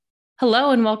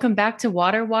Hello, and welcome back to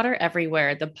Water, Water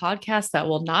Everywhere, the podcast that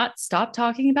will not stop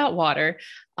talking about water.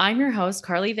 I'm your host,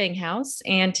 Carly Vinghouse,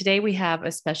 and today we have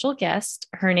a special guest.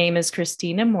 Her name is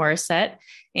Christina Morrisett,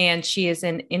 and she is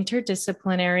an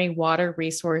interdisciplinary water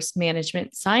resource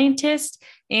management scientist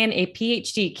and a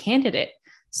PhD candidate.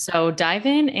 So dive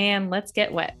in and let's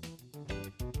get wet.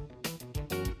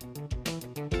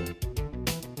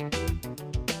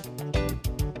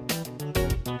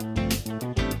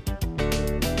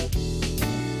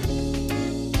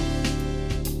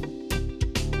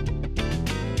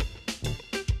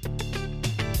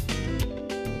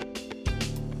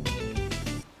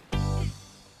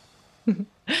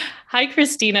 Hi,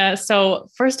 Christina. So,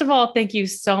 first of all, thank you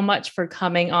so much for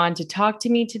coming on to talk to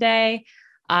me today.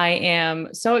 I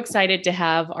am so excited to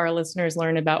have our listeners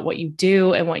learn about what you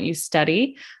do and what you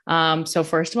study. So,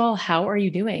 first of all, how are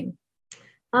you doing?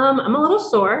 I'm a little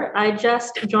sore. I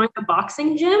just joined a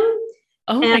boxing gym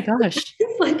Oh my and gosh.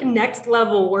 it's like next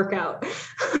level workout.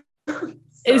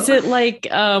 Is So it like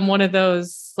one of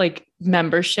those like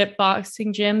membership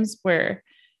boxing gyms where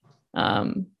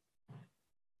um,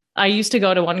 I used to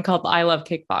go to one called I Love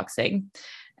Kickboxing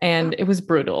and it was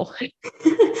brutal.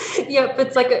 yep,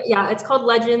 it's called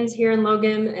Legends here in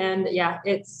Logan. And yeah,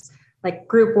 it's like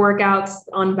group workouts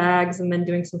on bags and then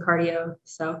doing some cardio.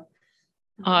 So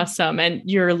Awesome. And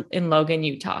you're in Logan,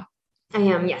 Utah. I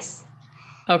am, yes.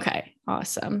 Okay,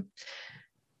 awesome.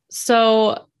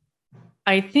 So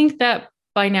I think that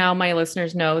by now my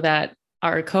listeners know that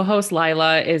our co-host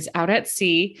Lila is out at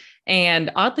sea.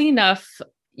 And oddly enough,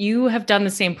 you have done the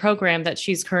same program that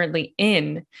she's currently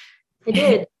in. I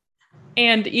did.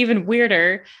 And even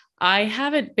weirder, I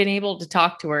haven't been able to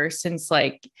talk to her since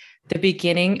like the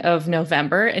beginning of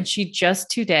November. And she just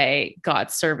today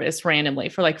got service randomly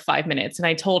for like 5 minutes. And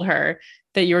I told her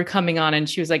that you were coming on, and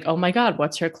she was like, oh my God,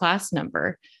 what's your class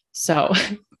number? So,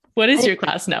 what is your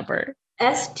class number?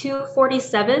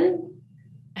 S247.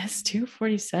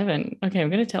 S247. Okay, I'm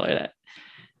going to tell her that.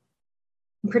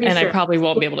 I'm pretty And sure. I probably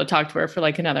won't be able to talk to her for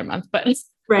like another month, but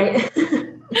Right.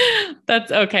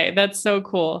 that's okay. That's so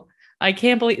cool. I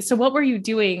can't believe. So what were you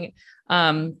doing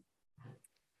in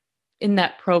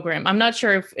that program? I'm not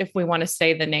sure if we want to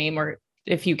say the name or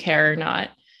if you care or not.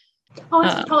 Oh,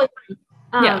 it's totally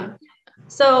fine. Yeah.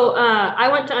 I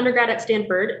went to undergrad at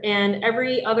Stanford, and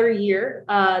every other year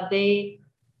they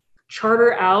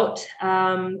charter out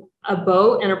a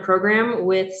boat and a program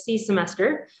with Sea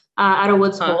Semester out of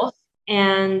Woods Huh. Hole.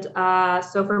 And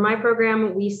so for my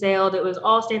program, we sailed, it was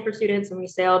all Stanford students, and we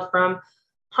sailed from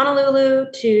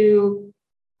Honolulu to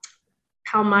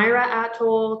Palmyra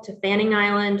Atoll to Fanning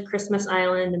Island, Christmas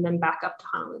Island, and then back up to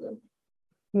Honolulu.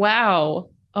 Wow.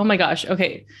 Oh my gosh.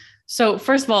 Okay. So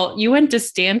first of all, you went to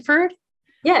Stanford?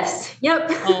 Yes. Yep.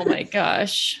 Oh my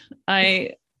gosh.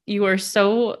 You are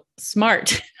so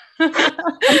smart.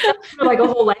 Like a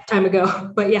whole lifetime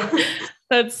ago, but yeah.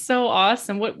 That's so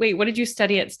awesome. What did you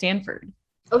study at Stanford?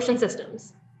 Ocean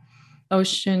systems.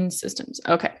 Ocean systems.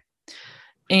 Okay.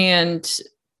 And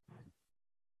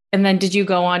and then did you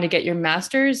go on to get your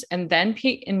master's and then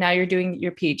and now you're doing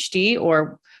your PhD,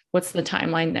 or what's the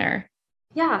timeline there?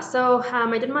 Yeah, so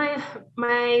I did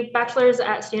my bachelor's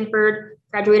at Stanford,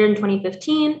 graduated in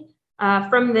 2015.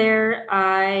 From there,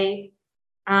 I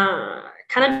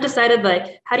kind of decided,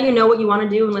 like, how do you know what you want to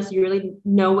do unless you really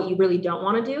know what you really don't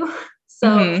want to do? So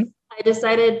I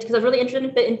decided, because I was really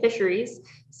interested in fisheries,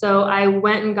 so I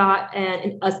went and got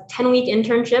a 10-week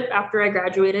internship after I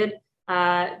graduated,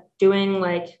 doing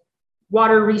like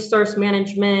water resource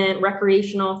management,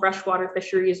 recreational freshwater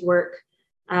fisheries work.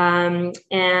 And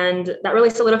that really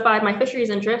solidified my fisheries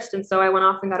interest. And so I went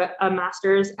off and got a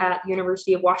master's at the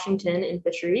University of Washington in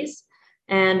fisheries.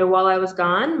 And while I was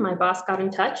gone, my boss got in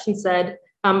touch and said,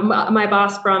 my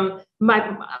boss from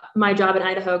my job in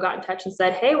Idaho got in touch and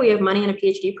said, hey, we have money in a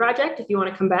PhD project if you want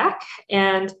to come back.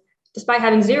 And despite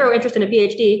having zero interest in a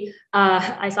PhD,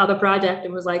 I saw the project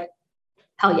and was like,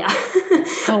 hell yeah.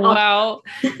 Oh, wow.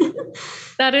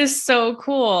 That is so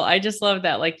cool. I just love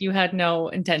that. Like, you had no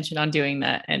intention on doing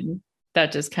that. And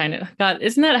that just kind of got,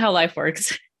 isn't that how life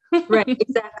works? Right.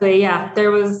 Exactly. Yeah.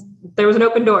 There was an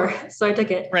open door. So I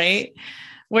took it. Right.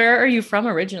 Where are you from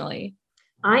originally?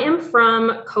 I am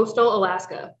from coastal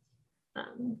Alaska.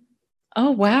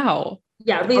 Oh, wow.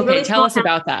 Yeah. Okay. Really Tell us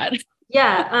about that.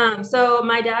 Yeah. So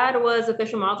my dad was a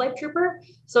fish and wildlife trooper.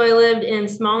 So I lived in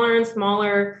smaller and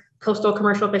smaller coastal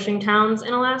commercial fishing towns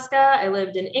in Alaska. I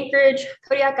lived in Anchorage,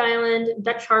 Kodiak Island,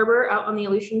 Dutch Harbor out on the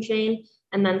Aleutian chain,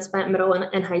 and then spent middle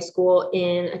and high school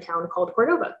in a town called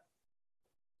Cordova.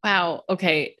 Wow.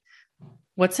 Okay.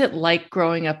 What's it like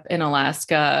growing up in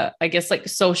Alaska? I guess like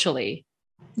socially.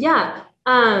 Yeah.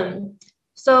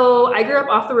 So I grew up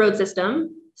off the road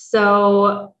system.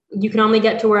 So you can only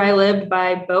get to where I lived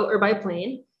by boat or by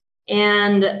plane.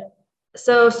 And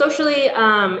so socially,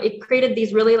 it created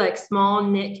these really like small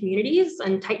knit communities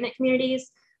and tight knit communities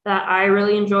that I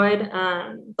really enjoyed.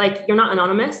 Like you're not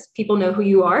anonymous, people know who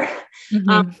you are,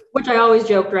 which I always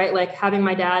joked, right? Like having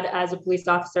my dad as a police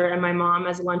officer and my mom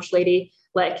as a lunch lady,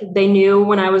 like they knew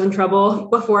when I was in trouble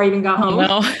before I even got home.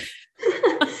 No.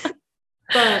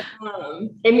 But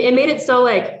it made it so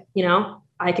like, you know,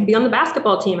 I could be on the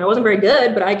basketball team. I wasn't very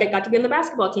good, but I got to be on the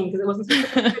basketball team because it wasn't super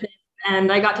competitive.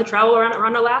 And I got to travel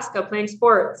around Alaska playing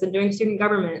sports and doing student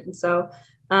government. And so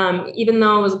even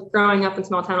though I was growing up in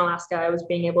small town Alaska, I was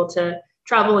being able to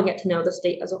travel and get to know the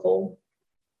state as a whole.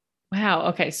 Wow.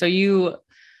 Okay. So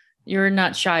you're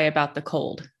not shy about the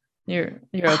cold. You're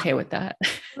okay with that.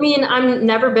 I mean, I've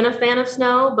never been a fan of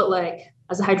snow, but like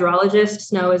as a hydrologist,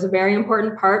 snow is a very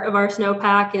important part of our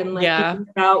snowpack and like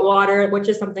about water, which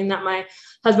is something that my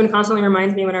husband constantly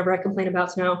reminds me whenever I complain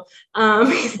about snow.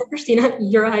 He's like, Christina,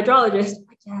 you're a hydrologist. I'm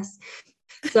like, yes.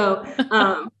 So,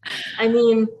 I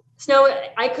mean, snow,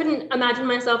 I couldn't imagine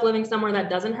myself living somewhere that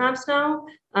doesn't have snow,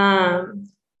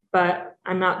 but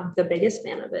I'm not the biggest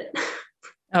fan of it.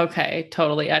 Okay,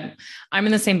 totally. I'm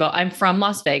in the same boat. I'm from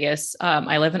Las Vegas.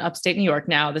 I live in upstate New York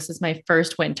now. This is my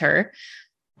first winter.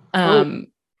 And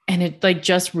it like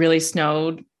just really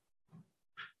snowed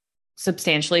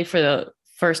substantially for the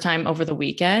first time over the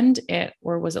weekend.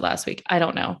 Or was it last week? I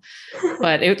don't know.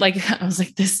 But it like, I was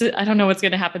like, I don't know what's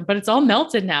going to happen, but it's all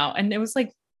melted now. And it was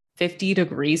like 50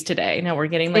 degrees today. Now we're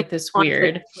getting like this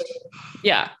weird.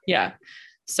 Yeah.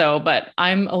 So, but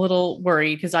I'm a little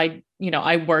worried because I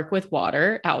work with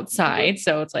water outside.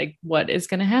 So it's like, what is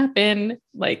going to happen?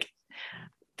 Like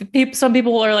some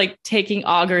people are like taking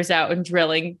augers out and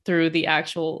drilling through the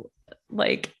actual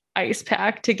like ice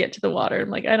pack to get to the water.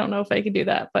 I'm like, I don't know if I can do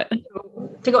that, but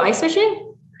to go ice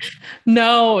fishing?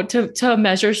 No, to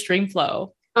measure stream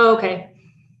flow. Oh, okay.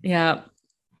 Yeah.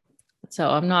 So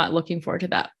I'm not looking forward to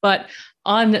that. But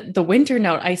on the winter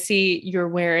note, I see you're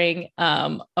wearing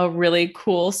a really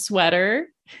cool sweater.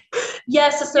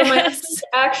 Yes. So my husband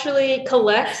actually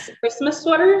collects Christmas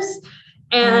sweaters.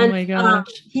 And oh my gosh.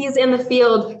 He's in the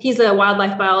field. He's a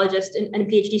wildlife biologist and a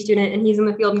PhD student, and he's in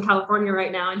the field in California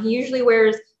right now. And he usually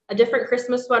wears a different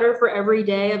Christmas sweater for every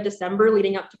day of December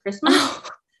leading up to Christmas.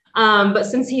 But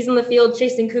since he's in the field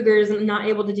chasing cougars and not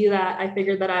able to do that, I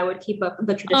figured that I would keep up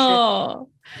the tradition. Oh.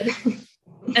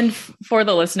 And for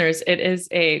the listeners, it is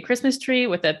a Christmas tree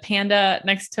with a panda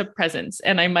next to presents.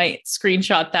 And I might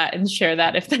screenshot that and share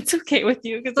that if that's okay with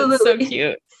you, because it's so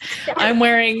cute. Yeah. I'm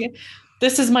wearing,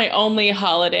 this is my only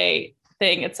holiday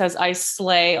thing. It says I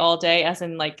slay all day, as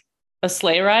in like a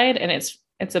sleigh ride. And it's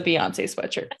a Beyonce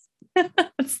sweatshirt.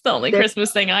 It's the only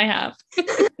Christmas thing I have.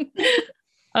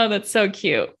 Oh, that's so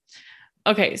cute.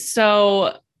 Okay.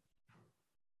 So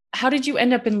how did you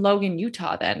end up in Logan,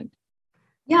 Utah then?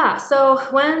 Yeah. So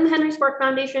when the Henry Spork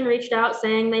Foundation reached out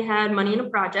saying they had money in a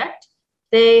project,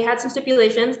 they had some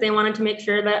stipulations. They wanted to make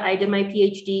sure that I did my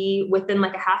PhD within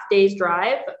like a half day's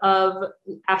drive of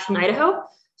Ashton, Idaho.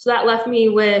 So that left me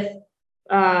with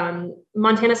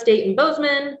Montana State in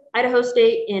Bozeman, Idaho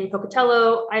State in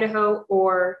Pocatello, Idaho,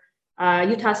 or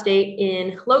Utah State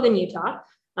in Logan, Utah.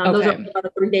 Those are about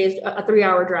a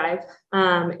 3-hour drive.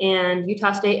 And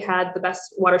Utah State had the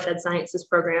best watershed sciences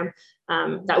program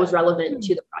that was relevant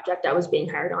to the project I was being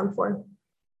hired on for.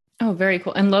 Oh, very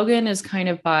cool. And Logan is kind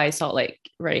of by Salt Lake,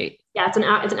 right? Yeah, it's an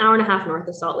hour and a half north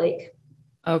of Salt Lake.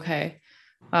 Okay.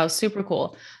 Wow, super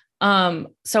cool.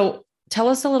 So tell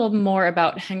us a little more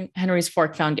about Henry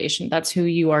Spork Foundation. That's who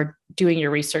you are doing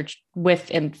your research with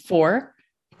and for.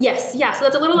 Yes. Yeah. So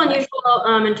that's a little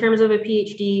unusual in terms of a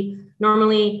PhD.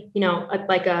 Normally,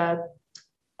 like a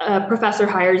professor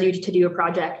hires you to do a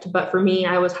project. But for me,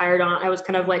 I was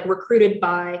kind of like recruited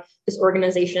by this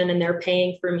organization, and they're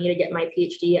paying for me to get my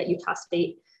PhD at Utah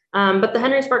State. But the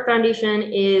Henry Spork Foundation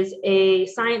is a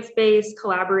science-based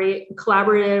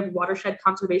collaborative watershed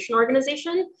conservation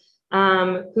organization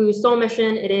whose sole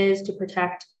mission it is to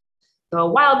protect the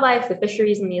wildlife, the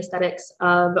fisheries, and the aesthetics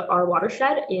of our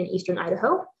watershed in Eastern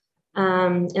Idaho.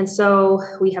 And so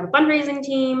we have a fundraising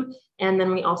team, and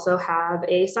then we also have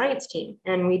a science team,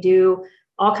 and we do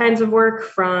all kinds of work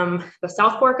from the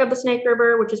South Fork of the Snake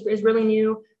River, which is really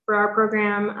new for our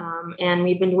program. And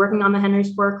we've been working on the Henry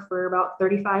Spork for about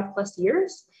 35 plus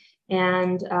years,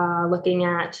 and looking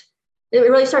at, it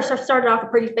really started off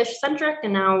pretty fish centric,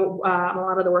 and now a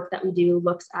lot of the work that we do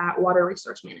looks at water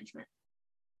resource management.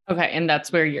 Okay. And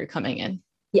that's where you're coming in.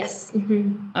 Yes.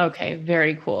 Mm-hmm. Okay.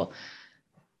 Very cool.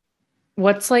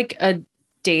 What's like a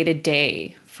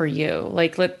day-to-day for you?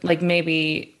 Like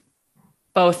maybe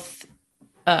both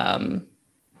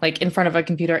like in front of a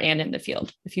computer and in the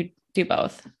field, if you do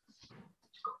both?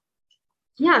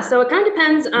 Yeah, so it kind of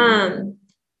depends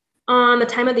on the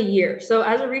time of the year. So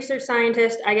as a research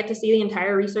scientist, I get to see the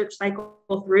entire research cycle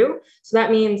through. So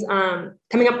that means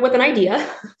coming up with an idea.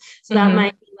 So that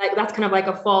might be like, that's kind of like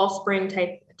a fall, spring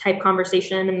type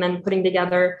conversation, and then putting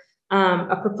together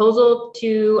a proposal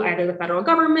to either the federal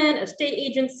government, a state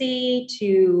agency,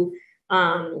 to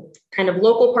kind of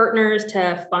local partners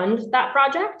to fund that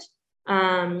project.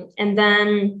 And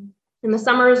then in the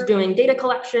summers, doing data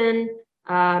collection,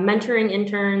 mentoring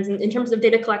interns. In terms of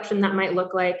data collection, that might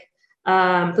look like,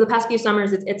 for the past few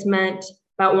summers, it's meant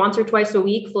about once or twice a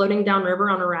week floating downriver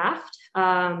on a raft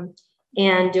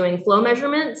and doing flow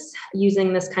measurements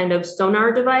using this kind of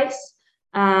sonar device.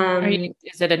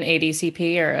 Is it an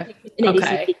ADCP or an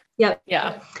ADCP? Yep.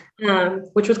 Yeah.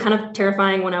 Which was kind of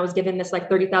terrifying when I was given this like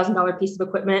 $30,000 piece of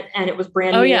equipment and it was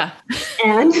brand new. Oh yeah.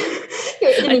 And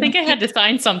I think I had to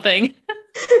sign something.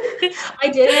 I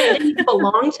didn't. It didn't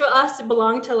belong to us. It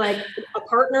belonged to like a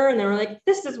partner, and they were like,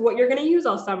 "This is what you're going to use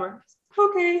all summer."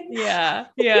 Okay. Yeah.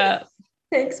 Yeah.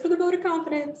 Thanks for the vote of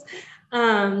confidence.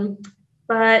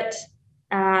 But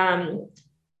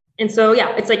and so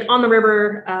yeah, it's like on the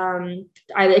river.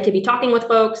 It could be talking with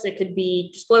folks. It could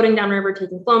be just floating downriver,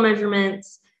 taking flow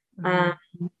measurements, and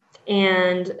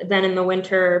then in the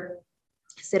winter,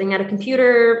 sitting at a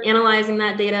computer, analyzing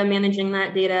that data, managing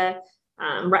that data.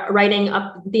 Writing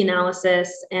up the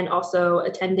analysis, and also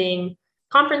attending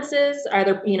conferences,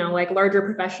 either, like larger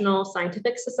professional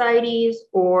scientific societies,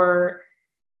 or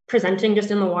presenting just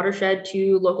in the watershed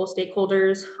to local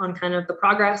stakeholders on kind of the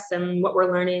progress and what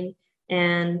we're learning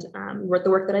and the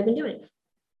work that I've been doing.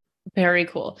 Very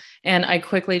cool. And I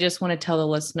quickly just want to tell the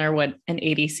listener what an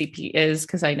ADCP is,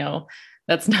 because I know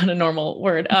that's not a normal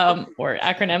word or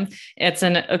acronym. It's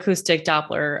an acoustic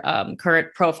Doppler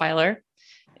current profiler.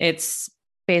 It's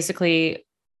basically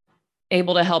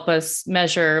able to help us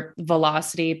measure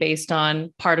velocity based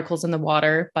on particles in the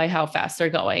water by how fast they're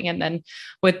going. And then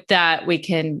with that, we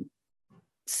can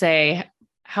say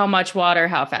how much water,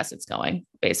 how fast it's going,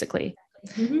 basically.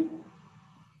 Mm-hmm.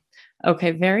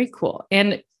 Okay, very cool.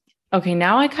 And okay,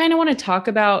 now I kind of want to talk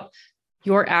about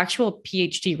your actual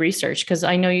PhD research, because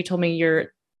I know you told me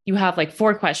you have like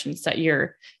 4 questions that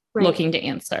you're looking to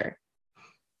answer.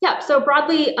 Yeah, so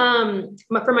broadly,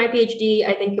 for my PhD,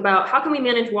 I think about how can we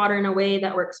manage water in a way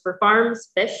that works for farms,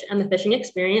 fish, and the fishing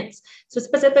experience. So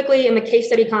specifically in the case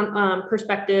study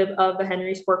perspective of the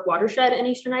Henry's Fork watershed in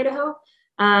Eastern Idaho.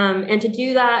 And to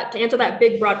do that, to answer that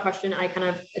big, broad question, I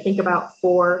think about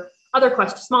 4 other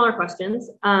smaller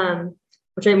questions,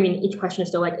 which I mean, each question is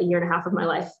still like a year and a half of my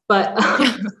life. But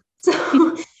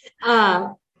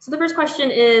so the first question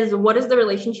is, what is the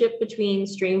relationship between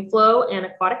stream flow and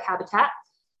aquatic habitat?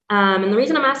 And the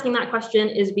reason I'm asking that question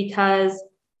is because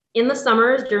in the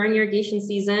summers during irrigation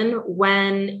season,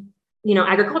 when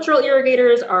agricultural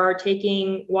irrigators are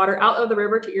taking water out of the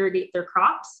river to irrigate their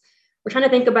crops, we're trying to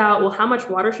think about, well, how much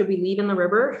water should we leave in the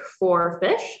river for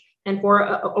fish and for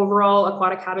overall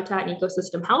aquatic habitat and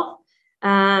ecosystem health?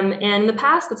 And in the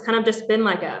past, it's kind of just been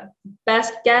like a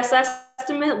best guess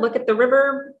estimate. Look at the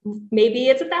river, maybe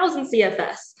it's 1,000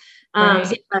 CFS,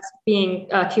 CFS being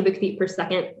cubic feet per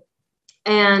second.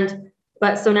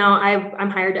 But so now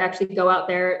I'm hired to actually go out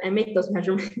there and make those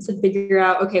measurements and figure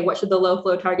out, okay, what should the low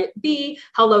flow target be?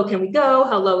 How low can we go?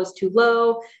 How low is too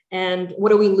low? And what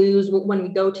do we lose when we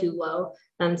go too low?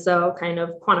 And so kind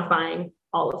of quantifying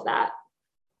all of that.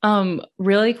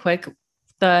 Really quick,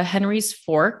 the Henry's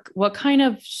Fork, what kind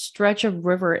of stretch of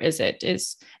river is it?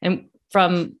 And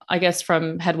from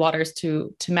headwaters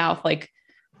to mouth, like,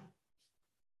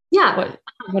 yeah,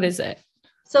 what is it?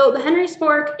 So the Henry's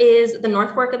Fork is the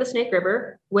North Fork of the Snake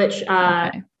River, which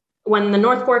when the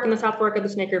North Fork and the South Fork of the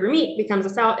Snake River meet, it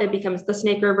becomes the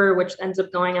Snake River, which ends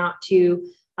up going out to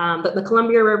the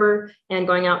Columbia River and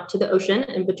going out to the ocean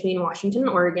in between Washington and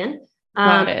Oregon.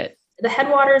 Got it. The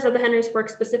headwaters of the Henry's Fork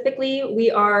specifically, we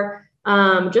are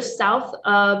just south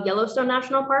of Yellowstone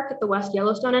National Park at the West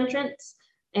Yellowstone entrance.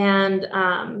 And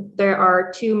there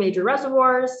are 2 major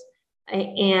reservoirs.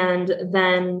 And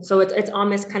then, so it's on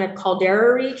this kind of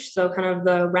caldera reach, so kind of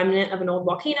the remnant of an old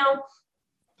volcano.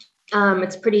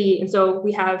 It's pretty, and so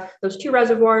we have those 2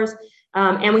 reservoirs,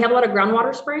 and we have a lot of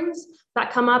groundwater springs that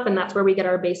come up, and that's where we get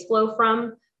our base flow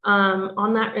from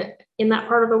in that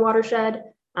part of the watershed.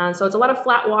 So it's a lot of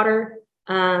flat water,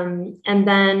 and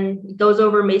then it goes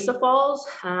over Mesa Falls,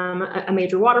 a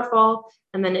major waterfall,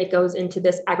 and then it goes into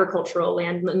this agricultural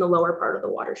land in the lower part of the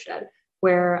watershed,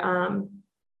 where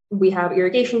we have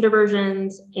irrigation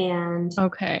diversions and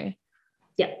okay.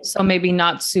 Yeah. So maybe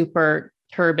not super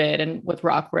turbid and with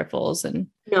rock riffles and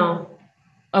No.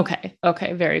 okay.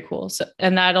 Okay. Very cool. So,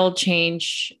 and that'll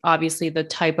change obviously the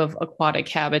type of aquatic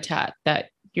habitat that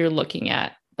you're looking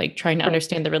at, like trying to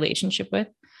understand the relationship with.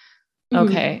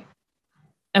 Okay.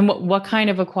 And what kind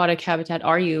of aquatic habitat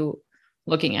are you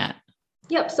looking at?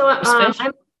 Yep. So I'm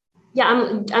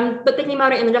but thinking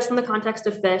about it in just in the context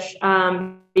of fish,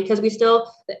 because the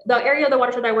area of the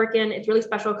watershed I work in, it's really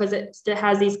special because it still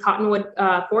has these cottonwood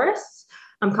forests,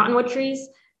 cottonwood trees.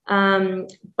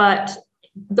 But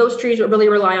those trees really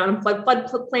rely on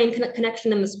floodplain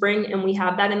connection in the spring, and we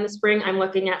have that in the spring. I'm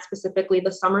looking at specifically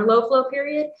the summer low flow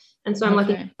period, and so I'm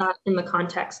looking at that in the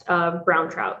context of brown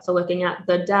trout. So looking at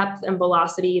the depth and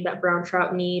velocity that brown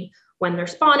trout need when they're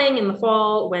spawning in the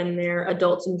fall, when they're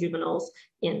adults and juveniles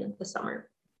in the summer.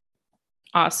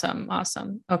 Awesome.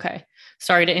 Awesome. Okay.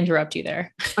 Sorry to interrupt you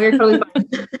there. Oh, you're totally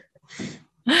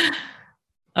fine.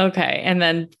 Okay. And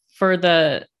then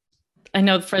I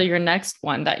know for your next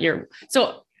one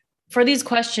so for these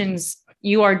questions,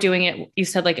 you are doing it, you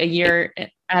said like a year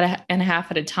and a half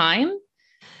at a time?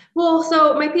 Well,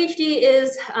 so my PhD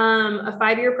is a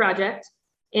 5-year project.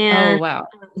 And oh, wow.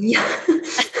 Yeah.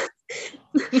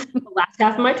 The last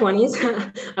half of my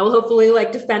 20s. I will hopefully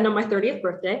defend on my 30th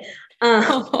birthday.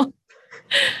 But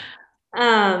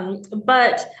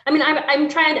I mean, I'm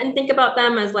trying and think about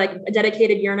them as like a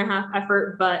dedicated 1.5 year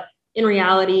effort, but in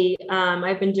reality,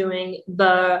 I've been doing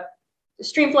the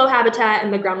stream flow habitat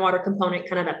and the groundwater component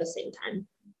kind of at the same time.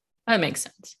 That makes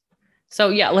sense. So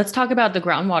yeah, let's talk about the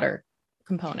groundwater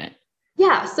component.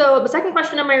 Yeah. So the second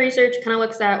question of my research kind of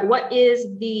looks at what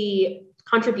is the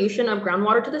contribution of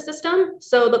groundwater to the system.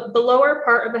 So the lower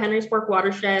part of the Henry's Fork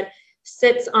watershed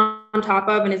sits on top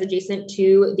of and is adjacent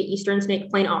to the Eastern Snake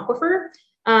Plain Aquifer.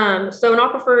 So an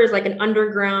aquifer is like an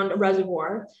underground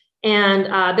reservoir.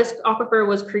 And this aquifer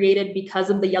was created because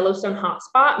of the Yellowstone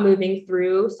hotspot moving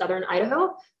through southern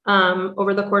Idaho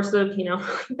over the course of,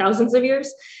 thousands of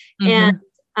years. Mm-hmm.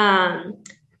 And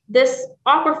this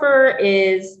aquifer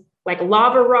is like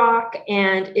lava rock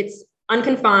and it's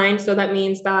unconfined. So that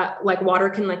means that water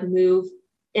can move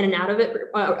in and out of it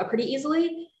pretty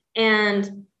easily.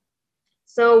 And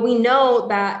so we know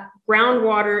that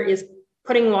groundwater is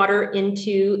putting water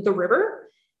into the river.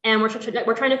 And we're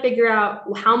trying to figure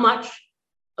out how much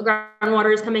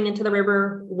groundwater is coming into the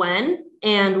river when,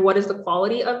 and what is the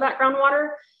quality of that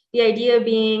groundwater. The idea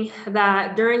being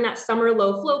that during that summer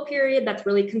low flow period, that's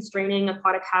really constraining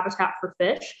aquatic habitat for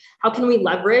fish. How can we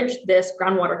leverage this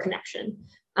groundwater connection?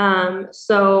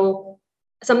 So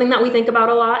something that we think about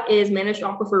a lot is managed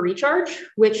aquifer recharge,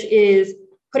 which is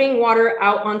putting water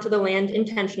out onto the land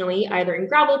intentionally, either in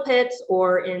gravel pits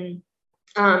or in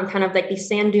kind of like these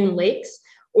sand dune lakes,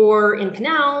 or in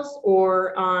canals,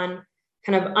 or on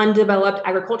kind of undeveloped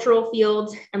agricultural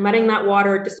fields, and letting that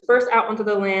water disperse out onto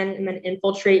the land and then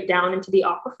infiltrate down into the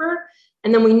aquifer.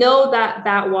 And then we know that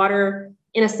that water,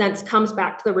 in a sense, comes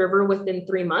back to the river within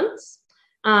 3 months.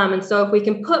 And so if we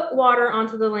can put water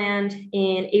onto the land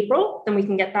in April, then we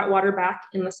can get that water back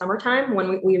in the summertime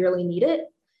when we really need it.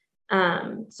 So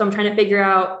I'm trying to figure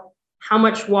out how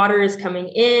much water is coming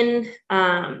in.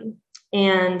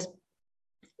 And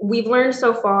we've learned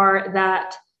so far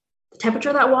that the temperature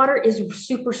of that water is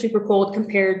super, super cold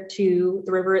compared to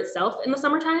the river itself in the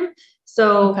summertime.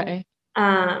 So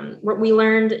what we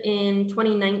learned in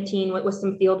 2019 with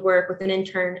some field work with an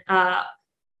intern,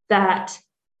 that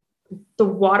the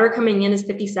water coming in is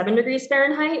 57 degrees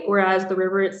Fahrenheit, whereas the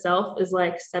river itself is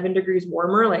 7 degrees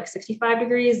warmer, 65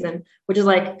 degrees, and which is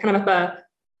kind of a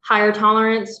higher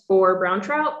tolerance for brown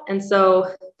trout. And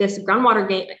so this groundwater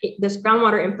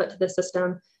input to the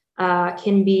system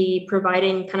can be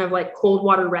providing kind of cold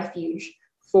water refuge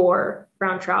for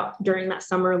brown trout during that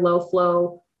summer low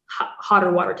flow,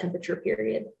 hotter water temperature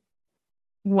period.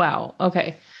 Wow.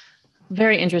 Okay.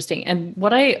 Very interesting. And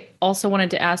what I also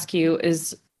wanted to ask you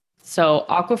is, so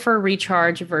aquifer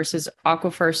recharge versus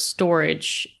aquifer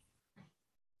storage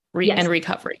and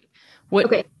recovery.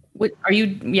 What are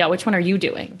you, which one are you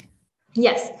doing?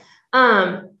 Yes.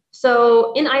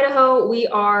 So in Idaho, we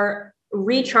are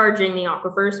recharging the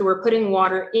aquifer. So we're putting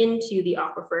water into the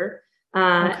aquifer,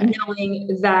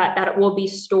 knowing that it will be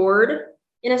stored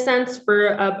in a sense for,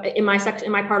 in my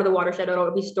part of the watershed,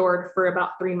 it'll be stored for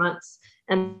about 3 months,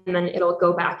 and then it'll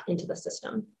go back into the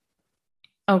system.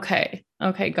 Okay.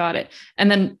 Got it.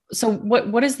 And then, so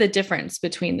what is the difference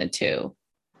between the two?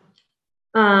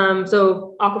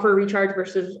 So aquifer recharge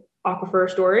versus aquifer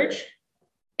storage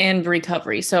and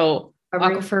recovery. So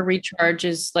aquifer recharge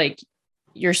is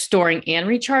you're storing and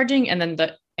recharging, and then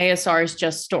the ASR is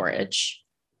just storage.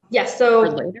 Yes. So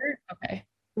for later. Okay.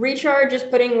 Recharge is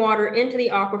putting water into the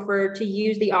aquifer to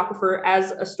use the aquifer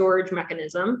as a storage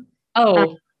mechanism.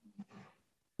 Oh,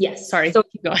 yes. Sorry, So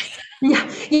keep going. Yeah.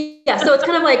 So it's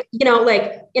kind of like,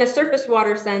 like in a surface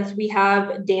water sense, we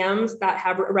have dams that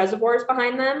have reservoirs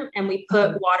behind them, and we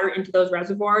put water into those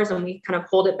reservoirs and we kind of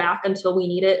hold it back until we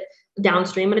need it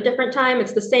downstream at a different time.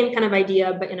 It's the same kind of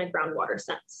idea, but in a groundwater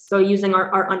sense. So using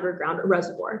our underground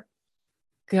reservoir.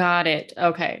 Got it.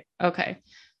 Okay.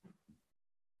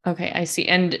 I see.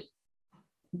 And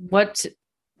what's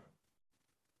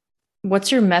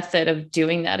your method of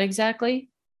doing that exactly?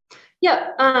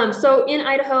 Yeah. So in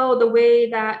Idaho, the way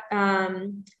that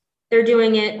they're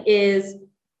doing it is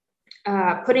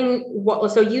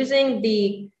using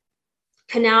the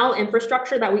canal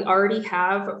infrastructure that we already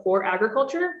have for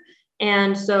agriculture.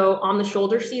 And so on the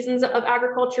shoulder seasons of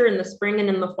agriculture in the spring and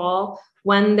in the fall,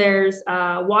 when there's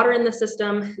water in the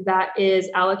system that is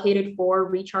allocated for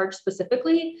recharge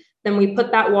specifically, then we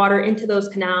put that water into those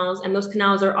canals, and those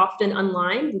canals are often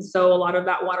unlined. And so a lot of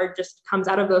that water just comes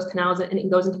out of those canals and it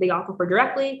goes into the aquifer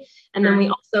directly. And then we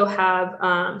also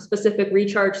have specific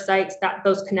recharge sites that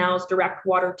those canals direct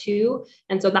water to.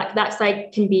 And so that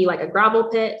site can be like a gravel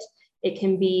pit. It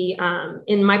can be,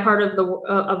 in my part of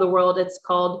the world, it's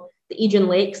called the Aegean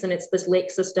Lakes, and it's this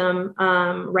lake system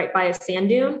right by a sand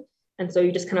dune. And so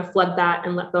you just kind of flood that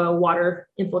and let the water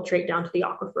infiltrate down to the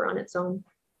aquifer on its own.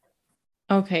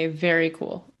 Okay, very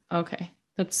cool. Okay,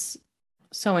 that's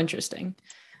so interesting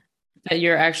that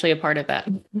you're actually a part of that.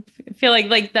 I feel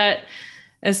like that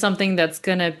is something that's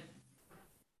gonna,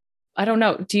 I don't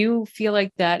know. Do you feel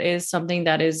like that is something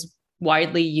that is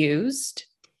widely used,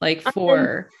 like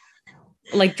for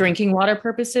like drinking water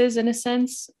purposes in a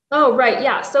sense? Oh, right.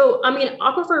 Yeah. So, I mean,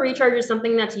 aquifer recharge is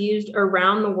something that's used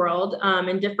around the world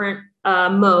in different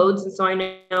modes. And so I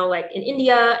know like in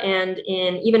India and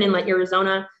even in like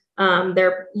Arizona,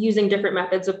 they're using different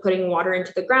methods of putting water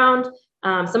into the ground.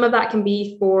 Some of that can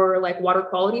be for like water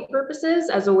quality purposes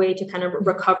as a way to kind of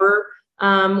recover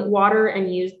water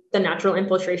and use the natural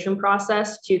infiltration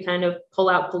process to kind of pull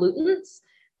out pollutants.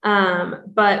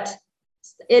 But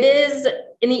it is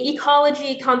in the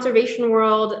ecology conservation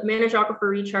world, managed aquifer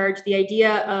recharge, the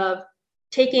idea of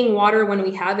taking water when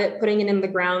we have it, putting it in the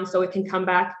ground so it can come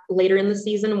back later in the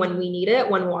season when we need it,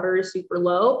 when water is super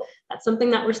low. That's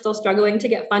something that we're still struggling to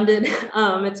get funded.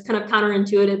 It's kind of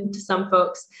counterintuitive to some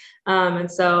folks.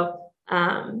 And so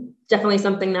definitely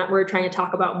something that we're trying to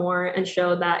talk about more and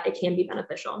show that it can be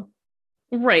beneficial.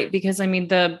 Right. Because I mean,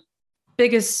 the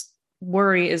biggest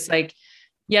worry is like,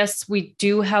 yes, we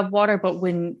do have water, but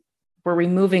when we're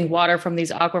removing water from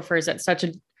these aquifers at such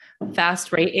a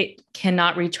fast rate, it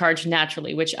cannot recharge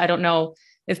naturally, which I don't know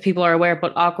if people are aware,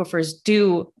 but aquifers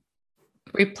do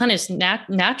replenish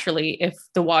naturally if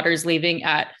the water is leaving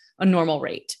at a normal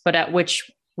rate, but at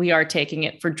which we are taking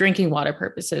it for drinking water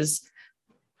purposes,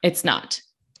 it's not.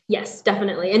 Yes,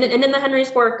 definitely. And in the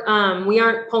Henry's Fork, we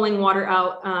aren't pulling water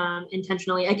out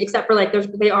intentionally, except for like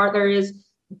there is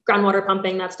groundwater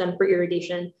pumping that's done for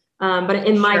irrigation. But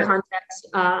in my context,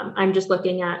 I'm just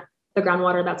looking at the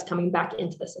groundwater that's coming back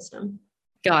into the system.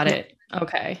 Got it.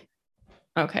 Okay.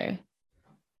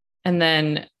 And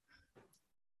then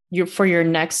for your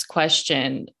next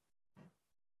question,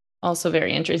 also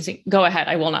very interesting. Go ahead.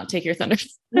 I will not take your thunder.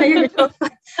 No, you're good.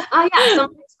 Yeah. So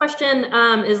my next question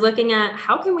is looking at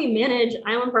how can we manage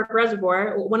Island Park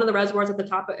Reservoir, one of the reservoirs at the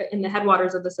top in the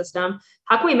headwaters of the system.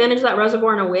 How can we manage that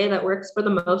reservoir in a way that works for the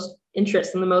most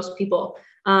interest and the most people?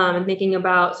 And thinking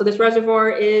about, so this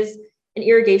reservoir is an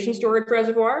irrigation storage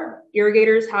reservoir.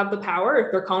 Irrigators have the power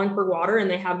if they're calling for water and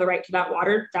they have the right to that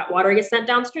water gets sent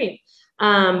downstream.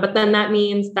 But then that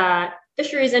means that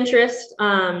fisheries interest,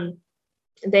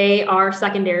 they are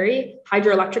secondary.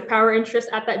 Hydroelectric power interests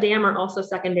at that dam are also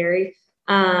secondary.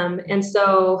 And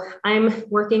so I'm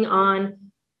working on,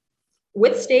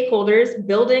 with stakeholders,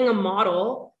 building a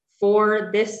model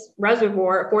for this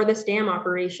reservoir, for this dam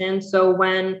operation. So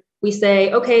when we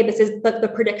say, okay, this is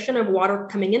the prediction of water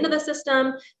coming into the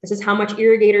system, this is how much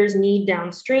irrigators need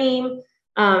downstream,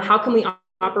 how can we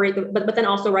operate, but then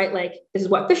also, right, like this is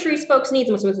what fisheries folks need,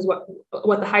 and so this is what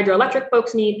the hydroelectric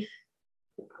folks need.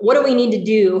 What do we need to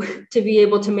do to be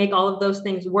able to make all of those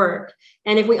things work?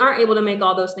 And if we aren't able to make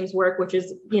all those things work, which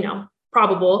is,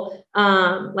 probable,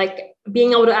 like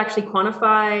being able to actually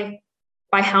quantify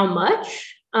by how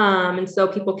much. And so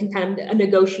people can kind of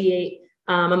negotiate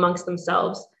amongst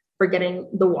themselves for getting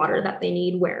the water that they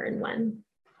need, where and when.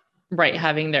 Right.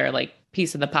 Having their like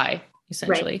piece of the pie,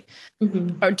 essentially. Right.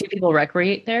 Mm-hmm. Or do people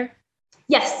recreate there?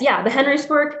 Yes, yeah. The Henry's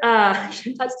Fork, I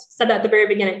said that at the very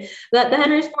beginning. The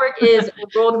Henry's Fork is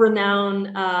a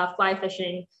world-renowned fly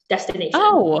fishing destination.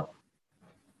 Oh,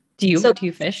 Do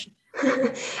you fish?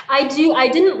 I do. I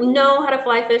didn't know how to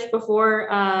fly fish before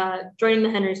joining the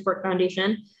Henry Sport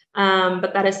Foundation,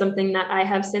 but that is something that I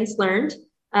have since learned.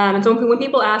 And so when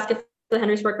people ask if the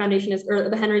Henry Sport Foundation is, or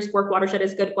the Henry Sport watershed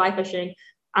is good fly fishing,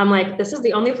 I'm like, this is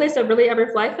the only place I've really ever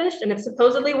fly fished, and it's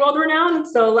supposedly world renowned.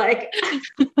 So like,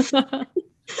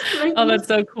 Oh, that's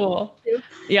so cool.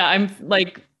 Yeah, I'm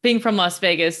like being from Las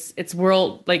Vegas, it's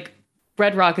world like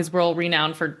Red Rock is world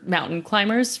renowned for mountain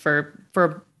climbers for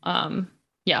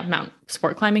mount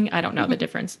sport climbing. I don't know the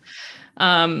difference.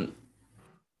 And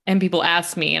people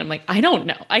ask me and I'm like, I don't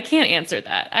know. I can't answer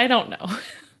that. I don't know.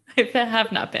 I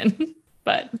have not been.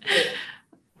 But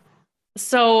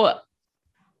so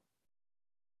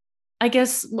I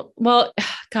guess, well,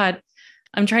 God,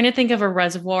 I'm trying to think of a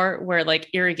reservoir where like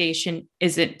irrigation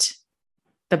isn't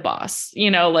the boss,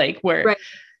 like where right.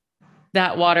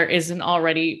 that water isn't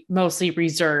already mostly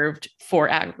reserved for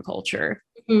agriculture.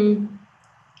 Mm-hmm.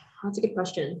 That's a good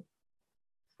question.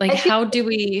 Like, how do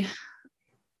we?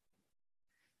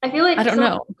 I feel like I don't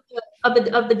know. Of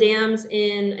the dams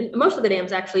most of the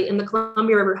dams actually in the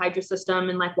Columbia River hydro system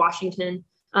in like Washington,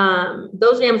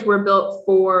 those dams were built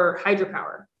for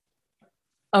hydropower.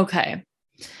 Okay.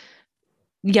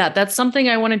 Yeah, that's something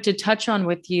I wanted to touch on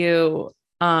with you.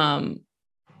 Because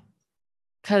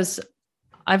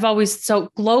I've always, so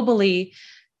globally,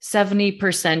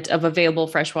 70% of available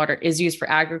freshwater is used for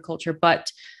agriculture.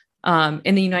 But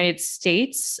in the United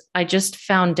States, I just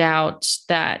found out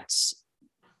that,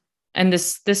 and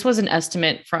this was an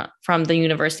estimate from the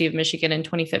University of Michigan in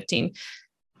 2015.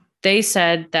 They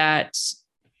said that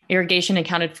irrigation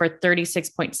accounted for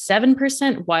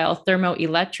 36.7%, while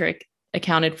thermoelectric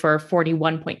accounted for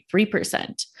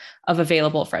 41.3% of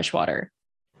available freshwater,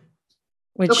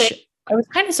 which I was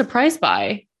kind of surprised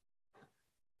by.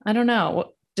 I don't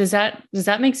know. Does that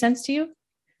make sense to you?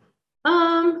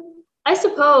 I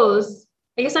suppose.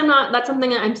 I guess that's something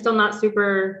that I'm still not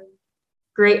super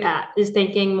great at, is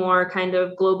thinking more kind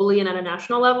of globally and at a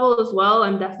national level as well.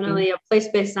 I'm definitely a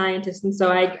place-based scientist, and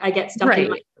so I get stuck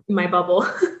in my bubble.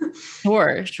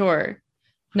 Sure.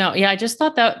 No, yeah, I just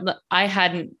thought that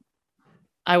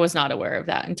I was not aware of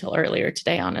that until earlier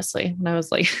today, honestly. When I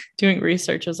was like doing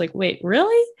research, I was like, wait,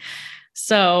 really?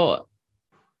 So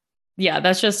yeah,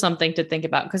 that's just something to think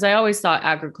about, because I always thought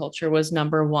agriculture was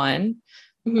number one.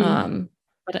 Mm-hmm.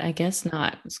 But I guess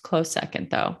not. It's close second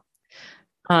though.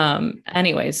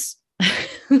 Anyways.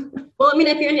 Well, I mean,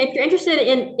 if you're interested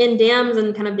in dams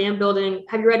and kind of dam building,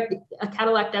 have you read A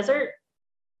Cadillac Desert?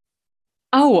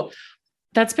 Oh,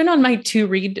 that's been on my to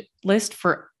read list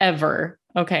forever.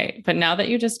 Okay. But now that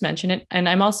you just mention it, and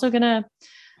I'm also going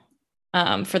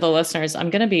to, for the listeners, I'm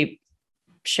going to be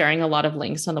sharing a lot of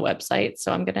links on the website.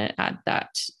 So I'm going to add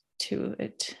that to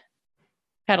it.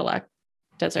 Cadillac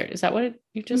Desert. Is that what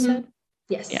you just said?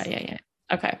 Yes. Yeah.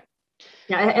 Okay.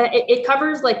 Yeah. It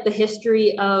covers like the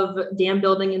history of dam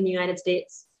building in the United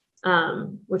States,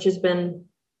 which is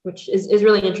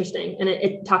really interesting. And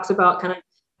it talks about kind of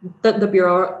the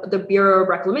Bureau of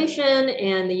Reclamation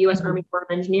and the U.S. Army Corps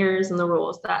of Engineers and the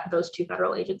roles that those two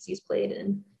federal agencies played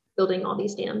in building all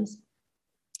these dams.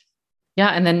 Yeah.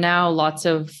 And then now lots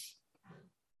of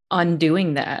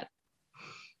undoing that.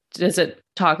 Does it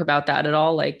talk about that at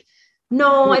all? Like,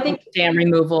 no, I think dam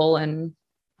removal. And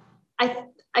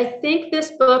I think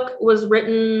this book was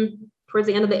written towards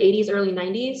the end of the 80s, early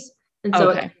 90s. And so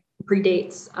it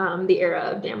predates the era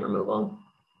of dam removal.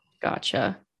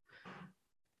 Gotcha.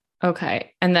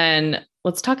 Okay. And then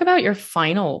let's talk about your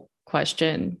final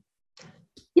question.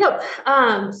 Yep.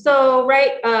 So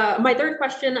my third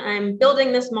question, I'm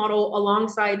building this model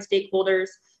alongside stakeholders,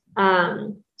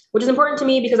 which is important to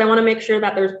me because I want to make sure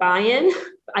that there's buy-in.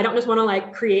 I don't just want to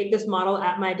like create this model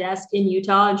at my desk in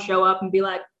Utah and show up and be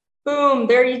like, boom,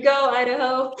 there you go,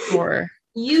 Idaho. Sure.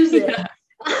 Use it.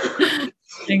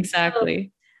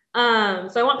 Exactly. So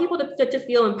I want people to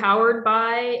feel empowered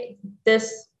by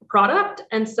this product.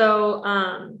 And so,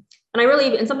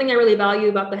 and something I really value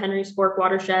about the Henry Spork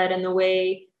watershed and the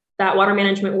way that water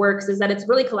management works is that it's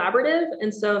really collaborative.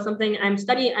 And so something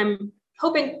I'm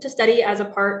hoping to study as a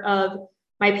part of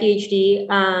my PhD,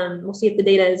 we'll see if the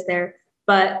data is there,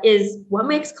 but is what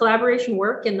makes collaboration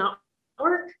work and not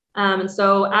work. And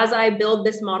so as I build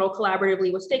this model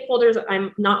collaboratively with stakeholders,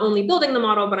 I'm not only building the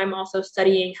model, but I'm also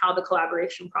studying how the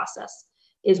collaboration process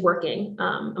is working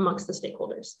amongst the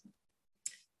stakeholders.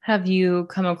 Have you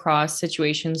come across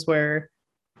situations where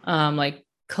like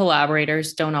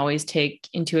collaborators don't always take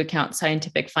into account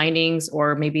scientific findings,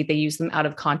 or maybe they use them out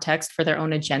of context for their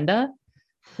own agenda?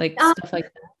 Like stuff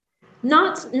like that?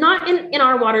 Not in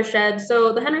our watershed.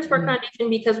 So the Henry Park Mhm. Foundation,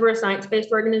 because we're a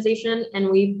science-based organization and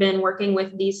we've been working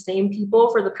with these same people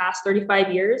for the past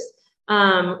 35 years,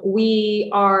 we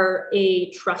are a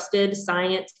trusted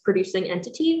science producing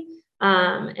entity.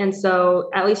 And so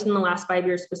at least in the last 5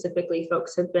 years specifically,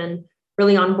 folks have been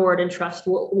really on board and trust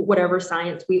whatever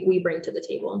science we bring to the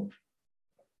table.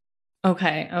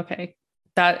 Okay. Okay.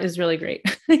 That is really great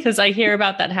because I hear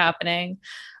about that happening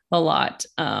a lot.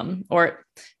 Or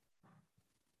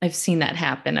I've seen that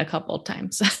happen a couple of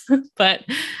times, but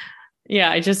yeah,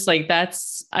 I guess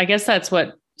that's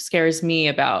what scares me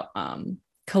about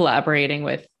collaborating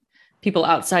with people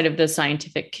outside of the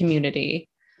scientific community,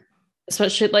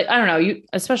 especially like, I don't know,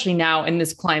 especially now in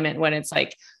this climate when it's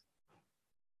like,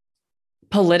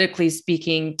 politically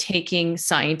speaking, taking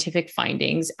scientific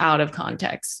findings out of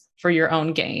context for your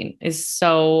own gain is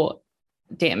so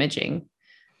damaging.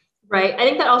 Right. I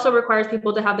think that also requires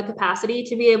people to have the capacity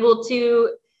to be able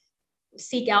to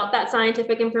seek out that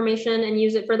scientific information and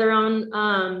use it for their own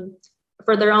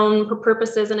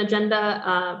purposes and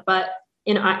agenda. But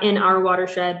in our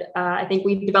watershed, I think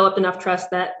we've developed enough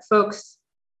trust that folks,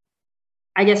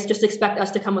 I guess, just expect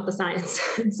us to come with the science.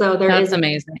 So That's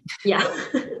amazing. Yeah.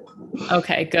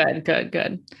 Okay,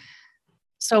 good.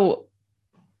 So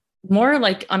more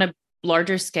like on a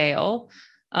larger scale,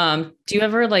 do you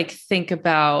ever like think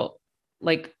about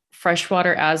like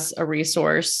freshwater as a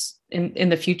resource in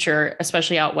the future,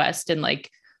 especially out west, and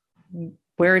like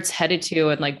where it's headed to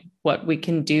and like what we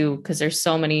can do? Because there's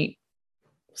so many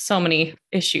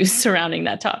issues surrounding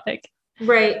that topic.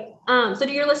 Right. So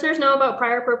do your listeners know about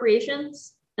prior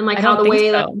appropriations and like I how don't the think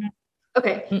way so. that,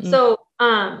 okay.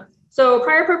 Mm-mm. So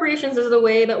prior appropriations is the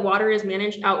way that water is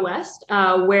managed out west,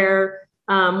 where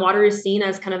water is seen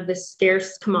as kind of this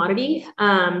scarce commodity,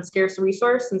 scarce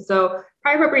resource. And so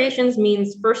prior appropriations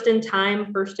means first in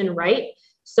time, first in right.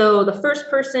 So the first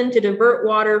person to divert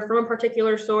water from a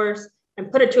particular source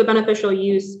and put it to a beneficial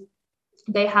use,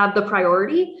 they have the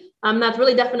priority. That's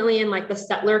really definitely in like the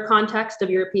settler context of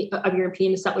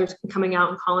European settlers coming out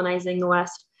and colonizing the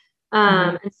West.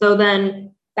 And so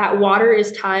then that water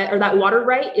is tied, or that water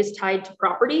right is tied to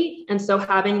property. And so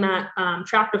having that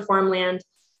tract of farmland,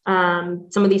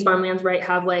 some of these farmlands, right,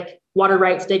 have like water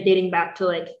rights dating back to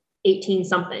like 18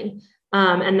 something.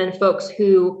 And then folks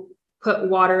who put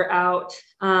water out,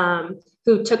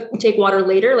 who take water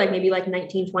later, like maybe like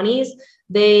 1920s,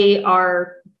 they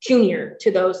are junior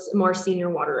to those more senior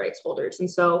water rights holders.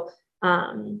 And so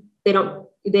what's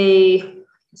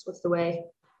the way?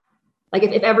 Like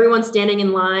if everyone's standing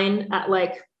in line at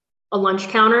like a lunch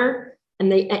counter and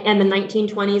the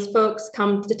 1920s folks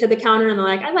come to the counter and they're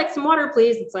like, I'd like some water,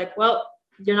 please. It's like, well,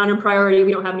 you're not in priority.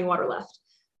 We don't have any water left.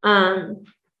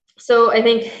 So I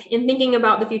think in thinking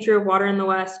about the future of water in the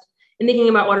West and thinking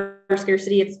about water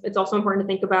scarcity, it's also important to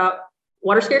think about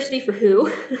water scarcity for who.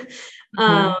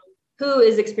 Who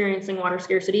is experiencing water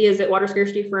scarcity? Is it water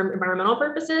scarcity for environmental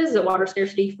purposes? Is it water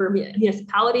scarcity for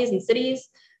municipalities and cities?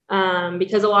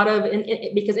 Because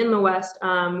in the West,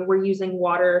 we're using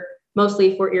water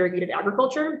mostly for irrigated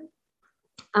agriculture.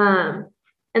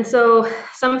 And so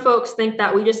some folks think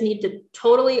that we just need to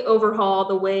totally overhaul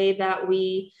the way that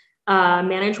we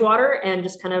manage water and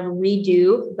just kind of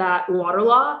redo that water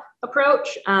law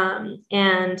approach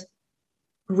and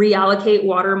reallocate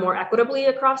water more equitably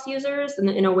across users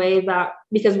in a way that,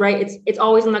 because right, it's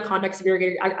always in the context of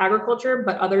irrigated agriculture,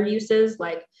 but other uses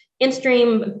like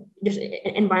in-stream, just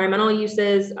environmental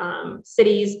uses,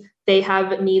 cities, they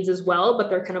have needs as well, but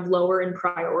they're kind of lower in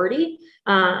priority.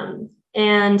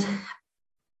 And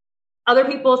other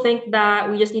people think that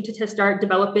we just need to start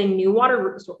developing new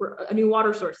water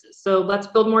sources. So let's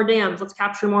build more dams, let's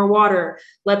capture more water,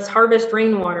 let's harvest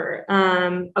rainwater.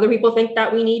 Other people think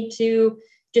that we need to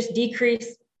just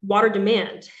decrease water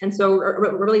demand. And so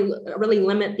really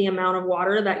limit the amount of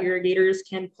water that irrigators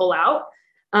can pull out.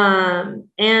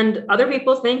 And other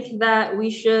people think that we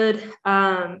should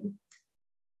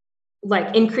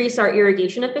like increase our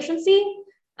irrigation efficiency,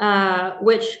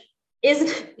 which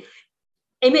is,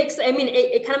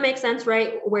 it kind of makes sense,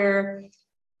 right? Where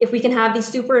if we can have these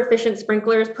super efficient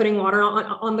sprinklers putting water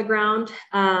on the ground,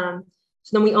 so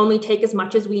then we only take as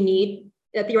much as we need,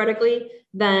 theoretically,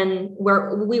 then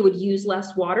we would use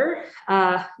less water.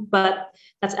 But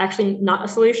that's actually not a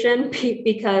solution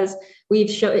because we've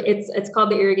shown it's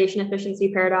called the irrigation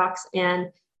efficiency paradox.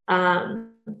 And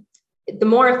the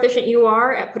more efficient you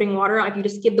are at putting water on, if you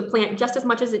just give the plant just as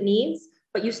much as it needs,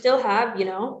 but you still have,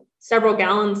 several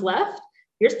gallons left,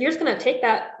 you're just going to take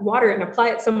that water and apply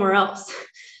it somewhere else.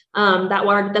 That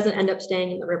water doesn't end up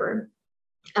staying in the river.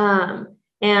 Sorry,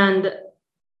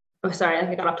 I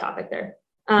think I got off topic there.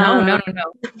 No,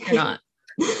 you're not.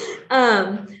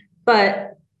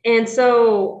 And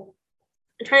so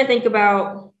I'm trying to think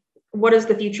about what is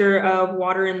the future of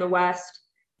water in the West.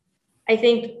 I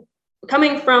think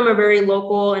coming from a very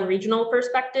local and regional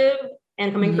perspective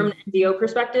and coming from an NGO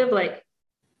perspective, like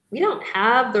we don't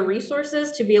have the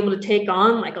resources to be able to take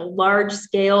on like a large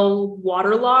scale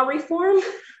water law reform.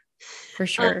 For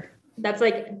sure. That's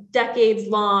like decades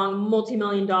long,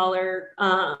 multi-million dollar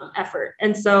effort.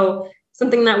 And so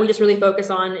something that we just really focus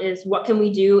on is what can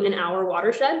we do in our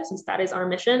watershed, since that is our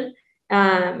mission.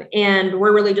 And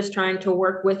we're really just trying to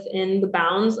work within the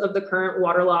bounds of the current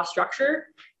water law structure.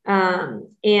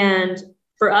 And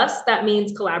for us, that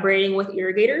means collaborating with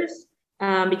irrigators,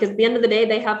 because at the end of the day,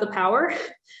 they have the power.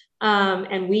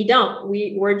 And we don't.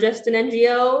 We're just an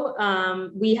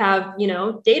NGO. We have,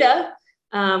 data.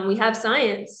 We have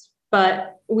science,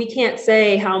 but we can't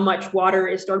say how much water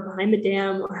is stored behind the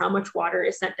dam or how much water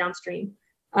is sent downstream.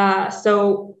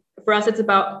 So for us, it's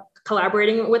about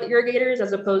collaborating with irrigators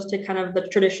as opposed to kind of the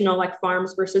traditional like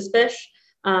farms versus fish.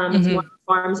 It's more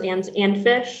farms and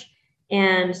fish.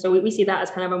 And so we see that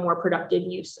as kind of a more productive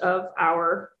use of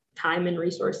our time and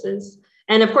resources.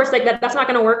 And of course, like that's not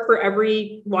going to work for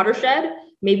every watershed.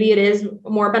 Maybe it is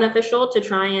more beneficial to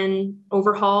try and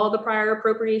overhaul the prior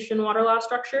appropriation water law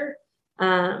structure.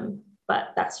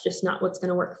 But that's just not what's going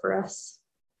to work for us.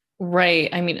 Right.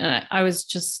 I mean, I was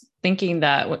just thinking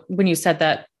that when you said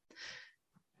that,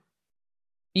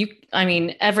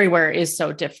 everywhere is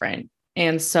so different.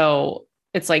 And so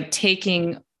it's like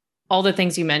taking all the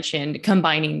things you mentioned,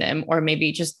 combining them, or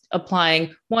maybe just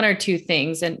applying one or two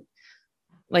things and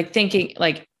like thinking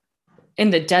like in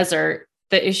the desert,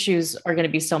 the issues are going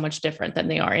to be so much different than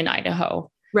they are in Idaho.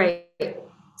 Right.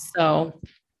 So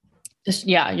just,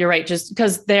 yeah, you're right. Just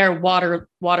because their water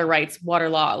rights, water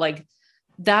law, like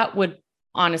that would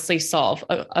honestly solve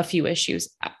a few issues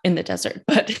in the desert,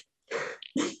 but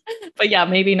yeah,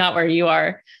 maybe not where you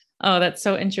are. Oh, that's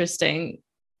so interesting.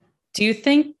 Do you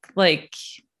think like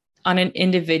on an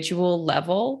individual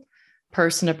level,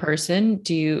 person to person,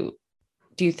 do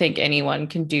you think anyone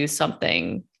can do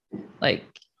something like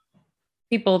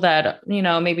people that,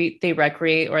 maybe they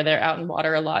recreate or they're out in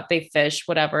water a lot, they fish,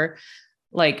 whatever,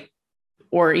 like,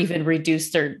 or even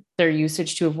reduce their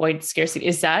usage to avoid scarcity?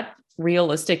 Is that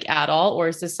realistic at all? Or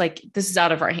is this like, this is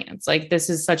out of our hands? Like this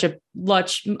is such a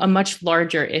much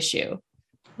larger issue.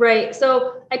 Right.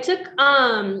 So I took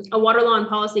a water law and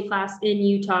policy class in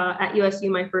Utah at USU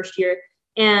my first year.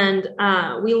 And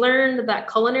we learned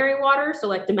that culinary water, so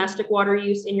like domestic water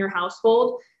use in your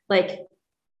household, like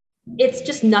it's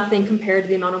just nothing compared to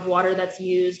the amount of water that's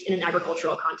used in an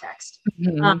agricultural context.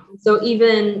 So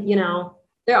even,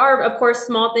 there are, of course,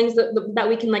 small things that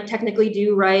we can like technically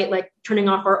do, right? Like turning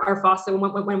off our faucet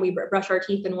when we brush our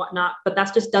teeth and whatnot, but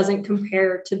that just doesn't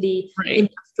compare to the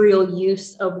industrial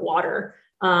use of water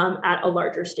at a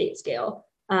larger state scale.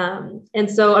 And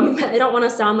so, I don't want to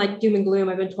sound like doom and gloom.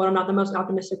 I've been told I'm not the most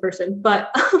optimistic person,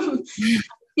 but I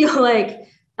feel like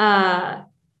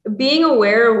being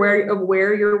aware of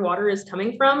where your water is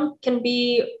coming from can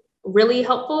be really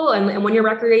helpful. And when you're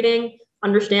recreating,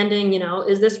 understanding,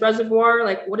 is this reservoir,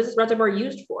 like what is this reservoir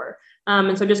used for?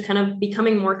 And so just kind of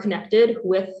becoming more connected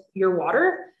with your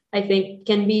water, I think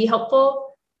can be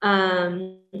helpful.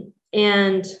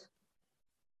 And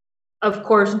of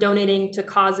course, donating to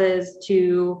causes,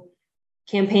 to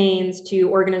campaigns,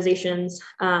 to organizations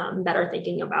that are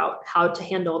thinking about how to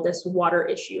handle this water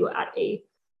issue at a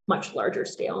much larger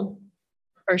scale.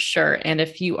 For sure. And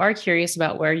if you are curious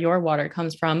about where your water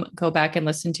comes from, go back and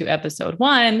listen to episode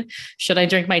 1, Should I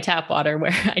Drink My Tap Water?,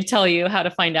 where I tell you how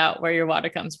to find out where your water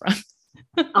comes from.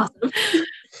 Awesome.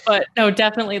 But no,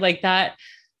 definitely like that.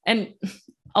 And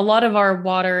a lot of our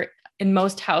water in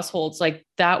most households, like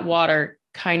that water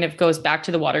kind of goes back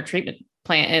to the water treatment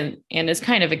plant and is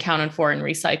kind of accounted for and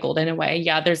recycled in a way.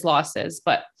 Yeah, there's losses,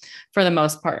 but for the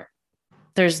most part,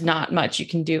 there's not much you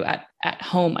can do at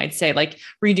home. I'd say like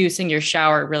reducing your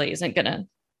shower really isn't going to,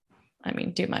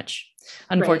 do much,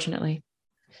 unfortunately.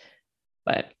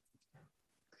 Right.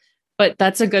 But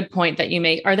that's a good point that you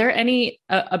make. Are there any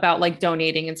about like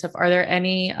donating and stuff? Are there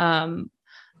any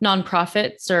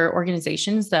nonprofits or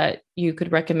organizations that you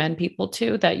could recommend people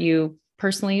to that you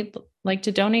personally like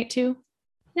to donate to?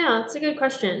 Yeah, that's a good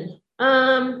question.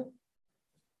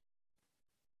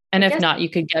 And if not, you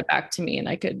could get back to me and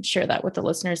I could share that with the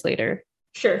listeners later.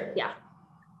 Sure. Yeah.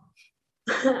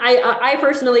 I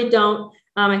personally don't.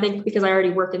 I think because I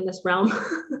already work in this realm.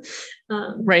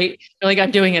 Right. You're like,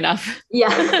 I'm doing enough.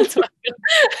 Yeah.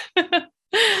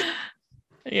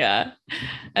 Yeah.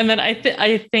 And then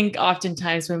I think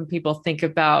oftentimes when people think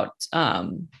about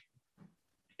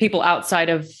people outside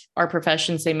of our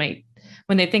professions, they might,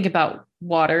 when they think about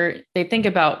water, they think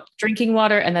about drinking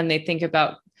water, and then they think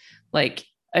about like,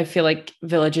 I feel like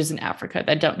villages in Africa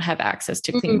that don't have access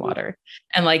to clean water.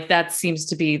 And like, that seems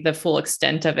to be the full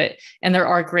extent of it. And there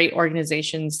are great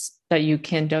organizations that you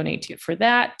can donate to for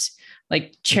that.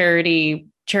 Like charity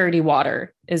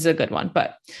water is a good one,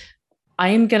 but I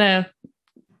am going to,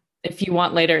 if you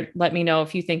want later, let me know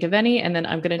if you think of any. And then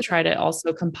I'm going to try to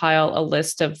also compile a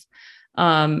list of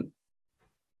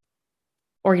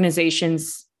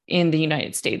organizations in the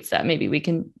United States that maybe we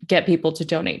can get people to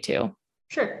donate to.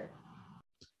 Sure.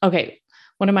 Okay.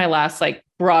 One of my last like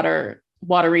broader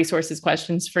water resources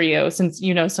questions for you, since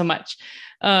you know so much.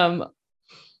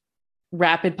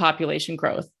 Rapid population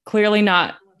growth, clearly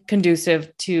not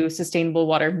conducive to sustainable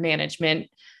water management.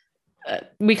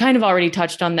 We kind of already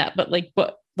touched on that, but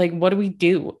what do we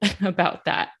do about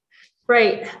that?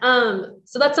 Right.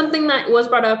 So that's something that was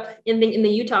brought up in the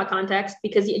Utah context,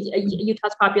 because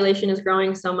Utah's population is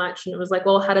growing so much. And it was like,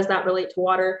 well, how does that relate to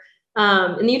water?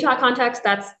 In the Utah context,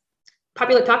 that's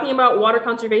talking about water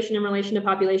conservation in relation to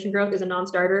population growth is a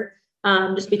non-starter,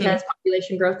 just because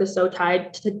population growth is so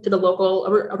tied to the local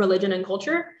religion and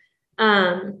culture.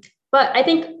 But I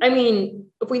think, I mean,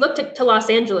 if we look to Los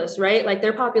Angeles, right, like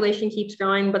their population keeps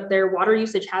growing, but their water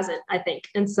usage hasn't, I think.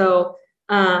 And so,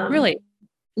 really,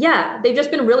 yeah, they've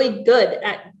just been really good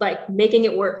at like making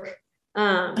it work.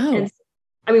 And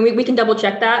I mean, we can double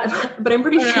check that, but I'm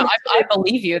pretty sure. No, I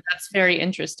believe you. That's very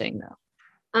interesting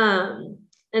though.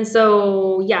 And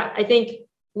so, yeah, I think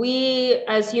we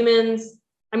as humans,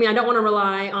 I mean, I don't want to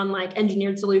rely on like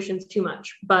engineered solutions too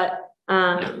much, but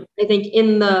I think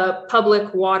in the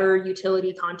public water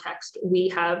utility context, we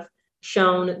have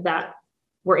shown that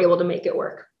we're able to make it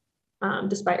work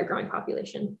despite a growing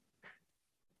population.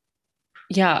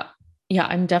 Yeah. Yeah.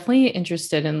 I'm definitely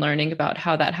interested in learning about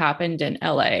how that happened in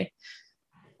LA.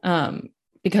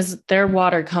 Because their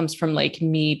water comes from Lake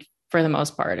Mead for the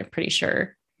most part, I'm pretty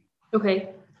sure.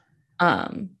 Okay.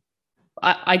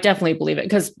 I definitely believe it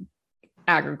because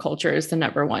agriculture is the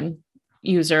number one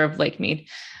user of Lake Mead.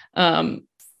 And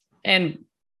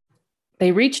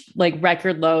they reached like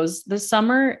record lows this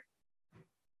summer.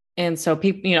 And so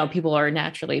people are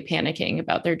naturally panicking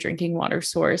about their drinking water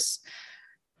source.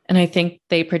 And I think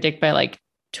they predict by like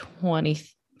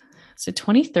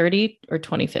 2030 or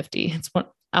 2050. It's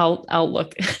what I'll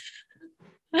look.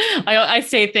 I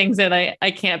say things and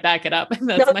I can't back it up.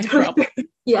 That's my problem.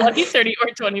 Yeah. 2030 or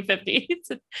 2050.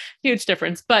 It's a huge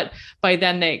difference. But by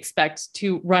then they expect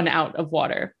to run out of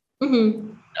water.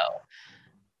 So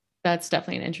that's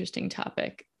definitely an interesting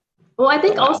topic. Well, I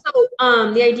think also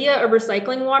the idea of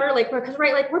recycling water, like, because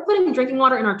right, like we're putting drinking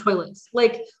water in our toilets.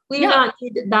 Like we do not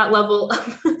need that level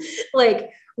of like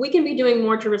we can be doing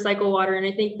more to recycle water. And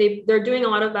I think they're doing a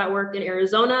lot of that work in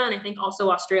Arizona and I think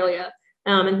also Australia.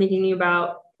 And thinking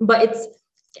about, but it's,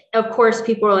 of course,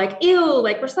 people are like, ew,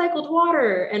 like recycled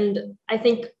water. And I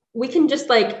think we can just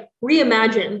like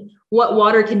reimagine what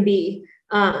water can be.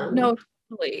 No,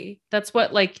 totally. That's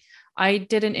what, like, I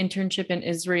did an internship in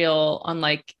Israel on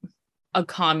like a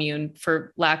commune,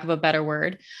 for lack of a better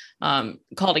word,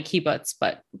 called a kibbutz,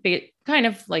 but kind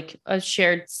of like a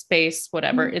shared space,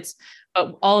 whatever.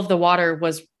 But all of the water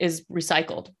is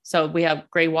recycled. So we have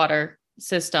gray water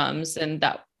systems, and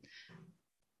that,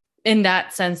 in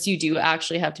that sense, you do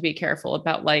actually have to be careful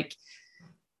about like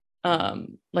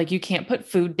you can't put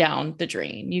food down the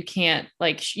drain. You can't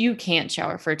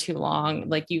shower for too long.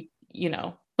 Like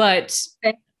but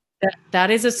that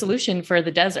is a solution for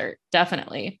the desert.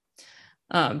 Definitely.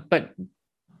 But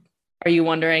are you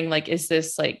wondering, like, is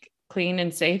this like clean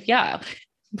and safe? Yeah.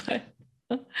 But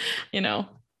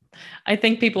I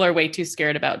think people are way too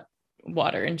scared about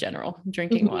water in general,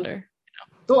 drinking water.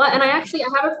 Well, and I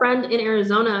have a friend in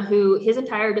Arizona who his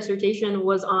entire dissertation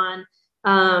was on,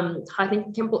 I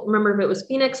can't remember if it was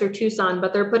Phoenix or Tucson,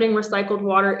 but they're putting recycled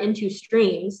water into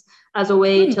streams as a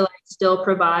way to like still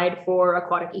provide for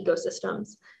aquatic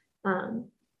ecosystems.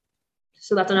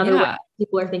 So that's another way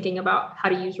people are thinking about how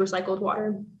to use recycled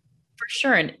water. For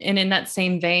sure. And in that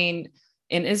same vein,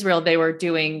 in Israel, they were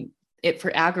doing it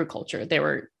for agriculture.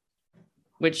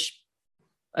 Which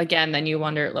again, then you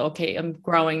wonder, okay, I'm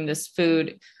growing this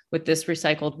food with this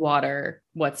recycled water.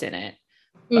 What's in it?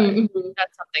 But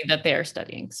that's something that they're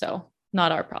studying. So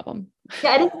not our problem.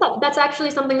 Yeah, I think that's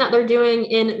actually something that they're doing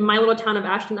in my little town of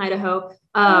Ashton, Idaho,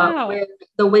 where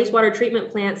the wastewater treatment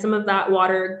plant, some of that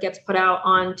water gets put out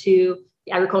onto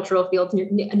the agricultural fields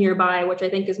nearby, which I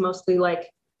think is mostly like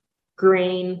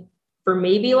grain for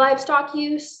maybe livestock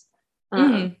use.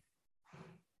 That's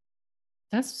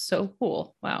so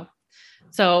cool. Wow.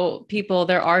 So people,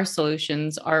 there are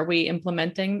solutions. Are we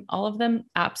implementing all of them?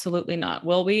 Absolutely not.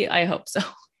 Will we? I hope so.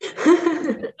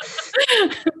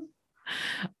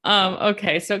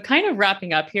 Okay. So kind of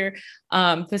wrapping up here.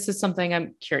 This is something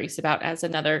I'm curious about as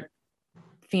another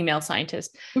female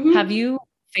scientist. Mhm. Have you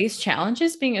faced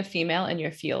challenges being a female in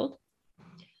your field?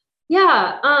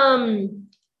 Yeah.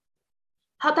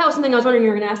 That was something I was wondering you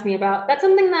were going to ask me about. That's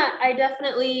something that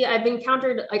I've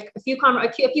encountered like a few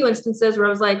instances where I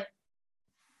was like,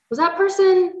 was that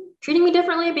person treating me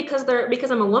differently because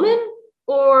I'm a woman,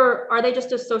 or are they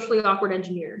just a socially awkward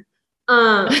engineer?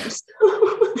 Oh,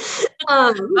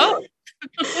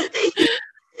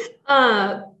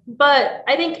 But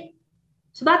I think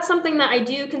so. That's something that I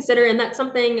do consider, and that's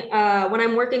something when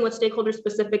I'm working with stakeholders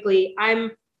specifically,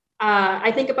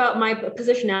 I think about my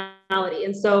positionality,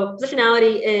 and so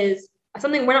positionality is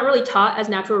something we're not really taught as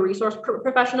natural resource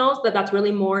professionals. That's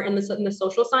really more in the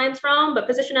social science realm. But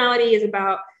positionality is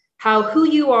about who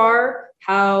you are,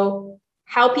 how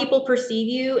people perceive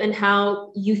you, and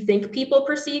how you think people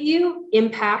perceive you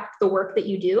impact the work that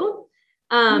you do.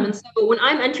 And so when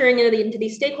I'm entering into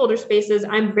these stakeholder spaces,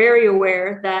 I'm very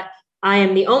aware that I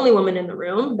am the only woman in the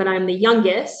room, that I'm the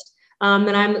youngest,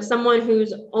 that I'm someone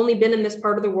who's only been in this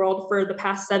part of the world for the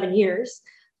past 7 years.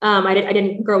 I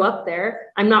didn't grow up there.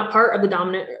 I'm not part of the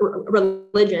dominant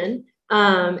religion.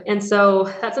 And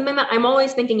so that's something that I'm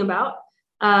always thinking about.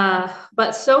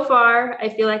 But so far, I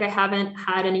feel like I haven't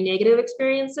had any negative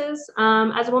experiences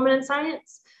as a woman in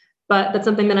science. But that's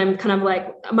something that I'm kind of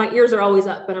like, my ears are always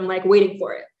up and I'm like waiting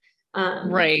for it.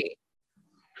 right.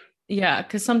 Yeah.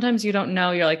 Cause sometimes you don't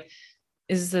know. You're like,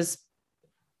 is this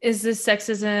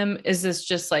sexism? Is this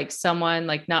just like someone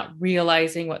like not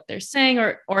realizing what they're saying,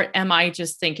 or am I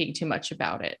just thinking too much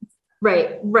about it?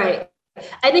 Right.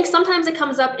 I think sometimes it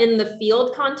comes up in the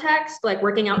field context, like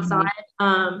working outside.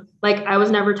 Like I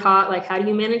was never taught, like, how do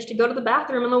you manage to go to the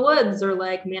bathroom in the woods, or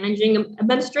like managing a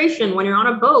menstruation when you're on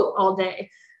a boat all day.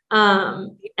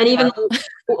 And even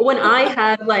when I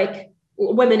had like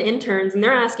women interns and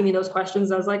they're asking me those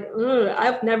questions, I was like,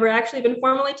 I've never actually been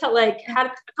formally had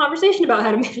a conversation about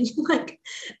how to manage. Like,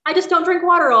 I just don't drink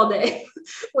water all day,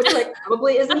 which like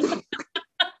probably isn't.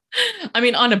 I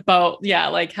mean, on a boat, yeah.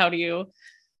 Like, how do you?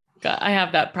 God, I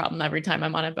have that problem every time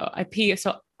I'm on a boat. I pee.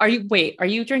 So, are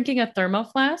you drinking a thermo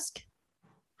flask?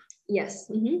 Yes.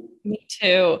 Mm-hmm. Me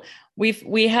too.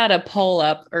 We had a poll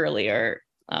up earlier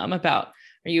about,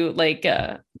 are you like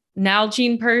a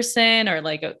Nalgene person or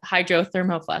like a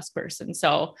hydrothermo flask person?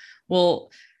 So,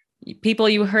 well, people,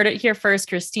 you heard it here first.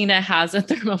 Christina has a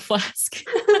thermo flask.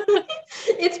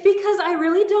 It's because I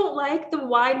really don't like the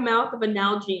wide mouth of a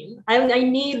Nalgene. I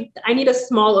need a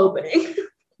small opening.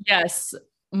 Yes,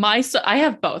 I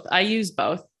have both. I use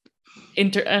both. I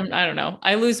don't know.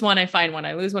 I lose one, I find one.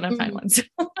 I lose one, I find one. So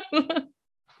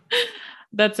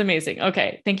that's amazing.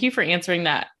 Okay, thank you for answering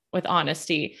that with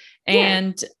honesty. Yeah.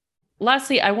 And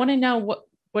lastly, I want to know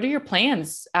what are your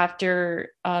plans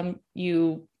after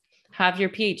you have your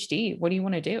PhD? What do you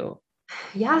want to do?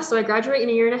 Yeah. So I graduate in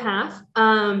a year and a half.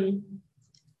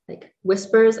 Like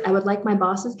whispers, I would like my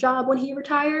boss's job when he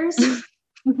retires.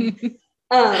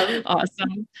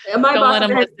 Awesome. My Don't boss, let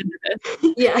him listen to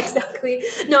this. yeah, exactly.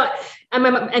 No,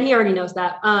 and he already knows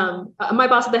that. My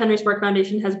boss at the Henry Spark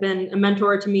Foundation has been a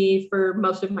mentor to me for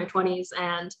most of my 20s,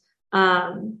 and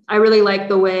I really like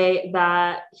the way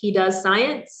that he does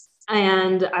science.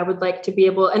 And I would like to be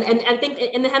able, and I think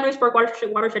in the Henry Spark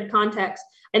watershed context,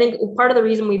 I think part of the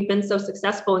reason we've been so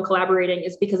successful in collaborating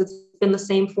is because it's been the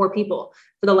same 4 people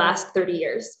for the last 30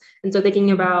 years. And so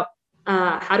thinking about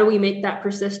how do we make that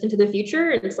persist into the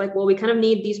future? And it's like, well, we kind of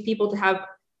need these people to have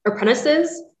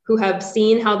apprentices who have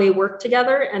seen how they work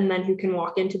together and then who can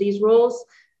walk into these roles.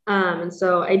 And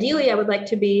so ideally, I would like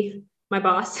to be my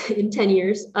boss in 10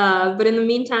 years. But in the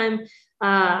meantime,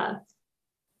 I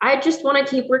just want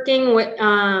to keep working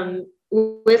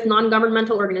with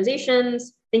non-governmental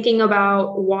organizations, thinking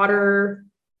about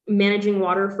managing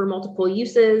water for multiple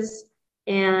uses,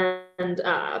 and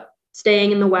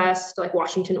staying in the West, like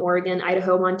Washington, Oregon,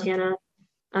 Idaho, Montana,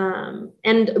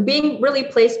 and being really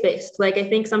place-based. Like I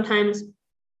think sometimes,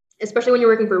 especially when you're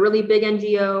working for a really big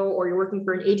NGO or you're working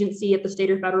for an agency at the state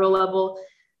or federal level,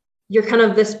 you're kind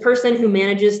of this person who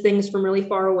manages things from really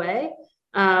far away.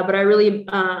 But I really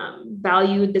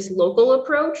valued this local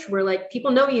approach where like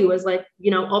people know you as like,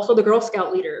 also the Girl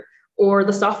Scout leader or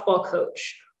the softball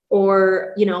coach,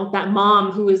 or, that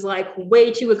mom who is like way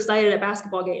too excited at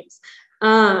basketball games.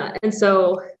 And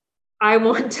so I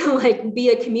want to like be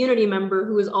a community member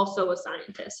who is also a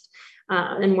scientist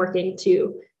and working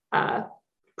to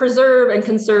preserve and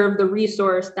conserve the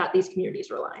resource that these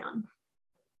communities rely on.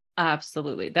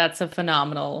 Absolutely. That's a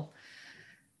phenomenal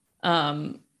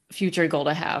future goal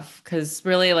to have, because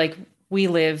really, like, we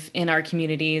live in our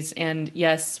communities, and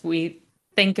yes, we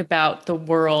think about the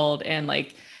world and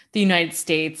like the United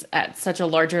States at such a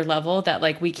larger level that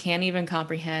like we can't even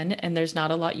comprehend, and there's not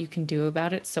a lot you can do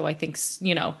about it. So I think,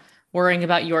 worrying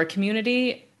about your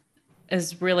community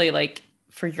is really like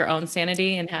for your own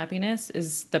sanity and happiness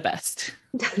is the best.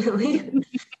 Definitely.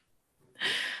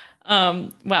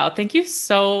 Wow, thank you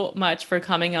so much for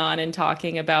coming on and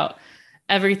talking about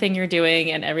everything you're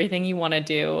doing and everything you want to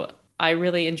do. I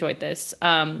really enjoyed this.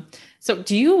 So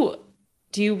do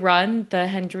you run the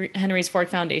Henry's Ford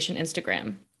Foundation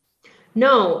Instagram?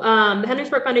 No, the Henry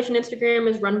Sport Foundation Instagram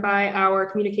is run by our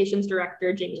communications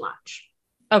director, Jamie Lodge.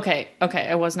 Okay, okay,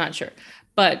 I was not sure,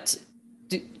 but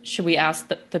should we ask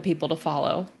the people to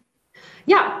follow?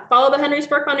 Yeah, follow the Henry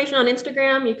Sport Foundation on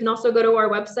Instagram. You can also go to our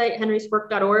website,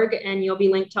 henrysport.org, and you'll be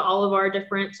linked to all of our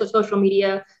different social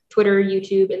media, Twitter,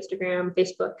 YouTube, Instagram,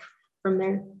 Facebook from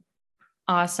there.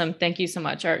 Awesome. Thank you so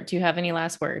much. Do you have any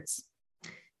last words?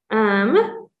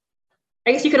 I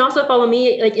guess you can also follow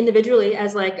me like individually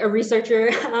as like a researcher.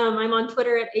 I'm on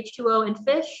Twitter at H2O and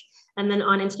Fish, and then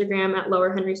on Instagram at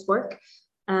Lower Henry Spork.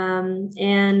 And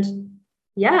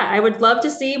yeah, I would love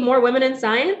to see more women in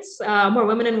science, more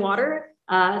women in water.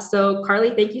 So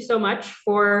Carly, thank you so much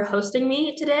for hosting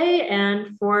me today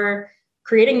and for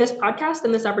creating this podcast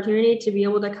and this opportunity to be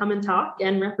able to come and talk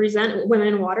and represent women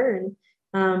in water in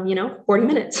 40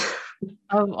 minutes.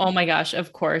 Oh my gosh,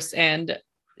 of course. And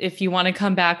if you want to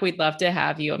come back, we'd love to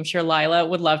have you. I'm sure Lila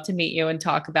would love to meet you and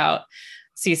talk about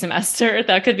sea semester.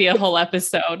 That could be a whole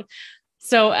episode.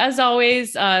 So as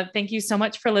always, thank you so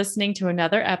much for listening to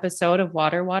another episode of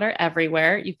Water, Water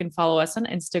Everywhere. You can follow us on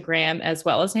Instagram, as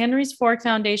well as Henry's Fork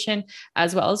Foundation,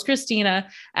 as well as Christina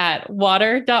at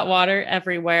water.water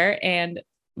everywhere. And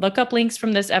look up links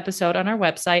from this episode on our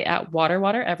website at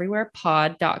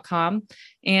waterwatereverywherepod.com.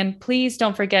 And please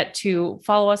don't forget to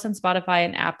follow us on Spotify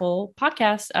and Apple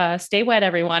Podcasts. Stay wet,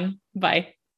 everyone. Bye.